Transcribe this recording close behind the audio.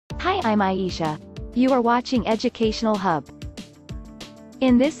Hi, I'm Aisha. You are watching Educational Hub.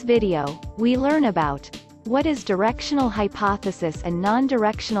 In this video, we learn about what is directional hypothesis and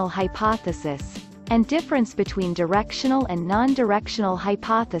non-directional hypothesis, and difference between directional and non-directional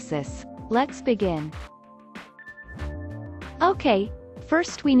hypothesis. Let's begin. Okay,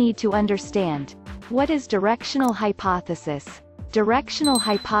 first we need to understand what is directional hypothesis. Directional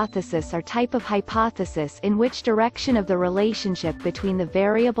hypothesis are type of hypothesis in which direction of the relationship between the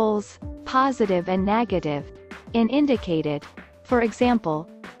variables, positive and negative, is indicated. For example,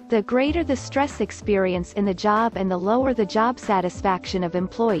 the greater the stress experience in the job and the lower the job satisfaction of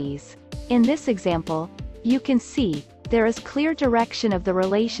employees. In this example, you can see, there is clear direction of the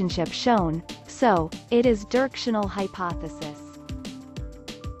relationship shown, so, it is directional hypothesis.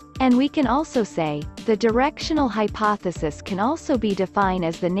 And we can also say, the directional hypothesis can also be defined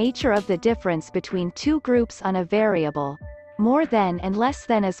as the nature of the difference between two groups on a variable, more than and less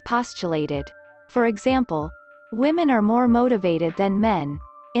than as postulated. For example, women are more motivated than men.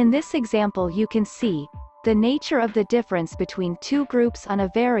 In this example you can see, the nature of the difference between two groups on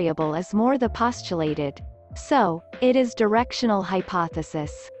a variable is more than postulated. So, it is directional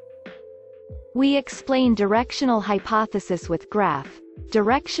hypothesis. We explain directional hypothesis with graph.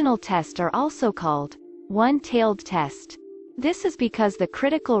 Directional tests are also called one-tailed test. This is because the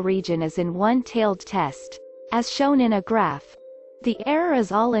critical region is in one-tailed test, as shown in a graph. The error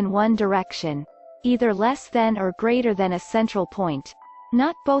is all in one direction, either less than or greater than a central point,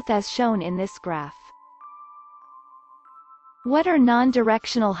 not both as shown in this graph. What are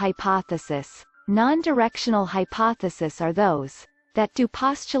non-directional hypotheses? Non-directional hypotheses are those that do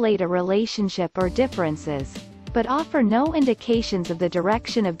postulate a relationship or differences, but offer no indications of the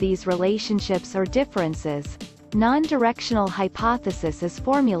direction of these relationships or differences. Non-directional hypothesis is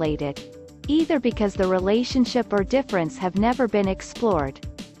formulated either because the relationship or difference have never been explored,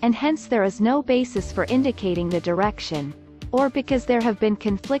 and hence there is no basis for indicating the direction, or because there have been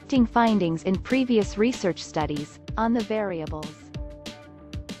conflicting findings in previous research studies on the variables.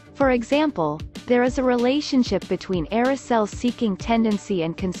 For example, there is a relationship between aerosol-seeking tendency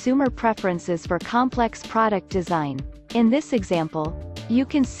and consumer preferences for complex product design. In this example, you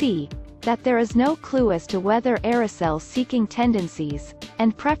can see that there is no clue as to whether aerosol-seeking tendencies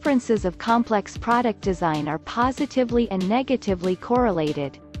and preferences of complex product design are positively and negatively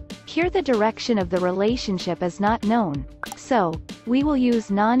correlated. Here the direction of the relationship is not known, so we will use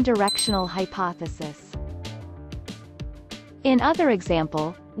non-directional hypothesis. In other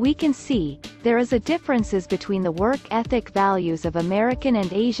example, we can see there is a differences between the work ethic values of American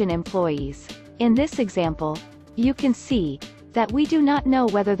and Asian employees. In this example, you can see that we do not know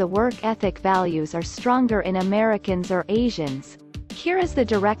whether the work ethic values are stronger in Americans or Asians. Here is the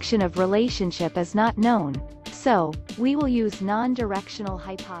direction of relationship is not known, so we will use non-directional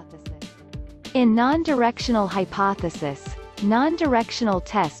hypothesis. In non-directional hypothesis, non-directional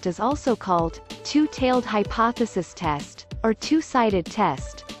test is also called two-tailed hypothesis test, or two-sided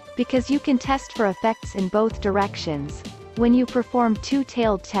test, because you can test for effects in both directions. When you perform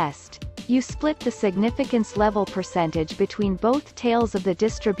two-tailed test, you split the significance level percentage between both tails of the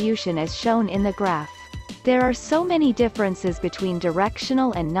distribution as shown in the graph. There are so many differences between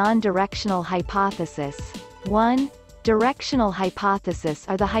directional and non-directional hypothesis. 1. Directional hypothesis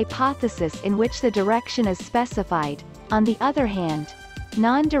are the hypothesis in which the direction is specified. On the other hand,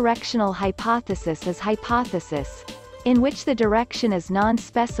 non-directional hypothesis is hypothesis in which the direction is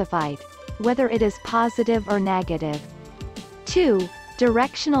non-specified, whether it is positive or negative. 2.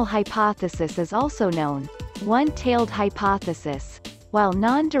 Directional hypothesis is also known one-tailed hypothesis, while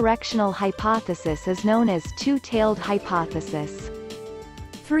non-directional hypothesis is known as two-tailed hypothesis.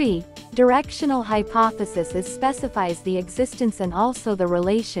 3. Directional hypothesis specifies the existence and also the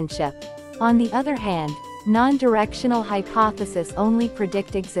relationship. On the other hand, non-directional hypothesis only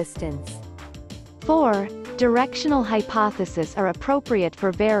predict existence. 4. Directional hypotheses are appropriate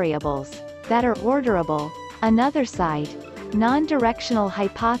for variables that are orderable. Another side, non-directional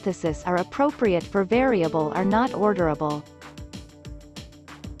hypotheses are appropriate for variable are not orderable.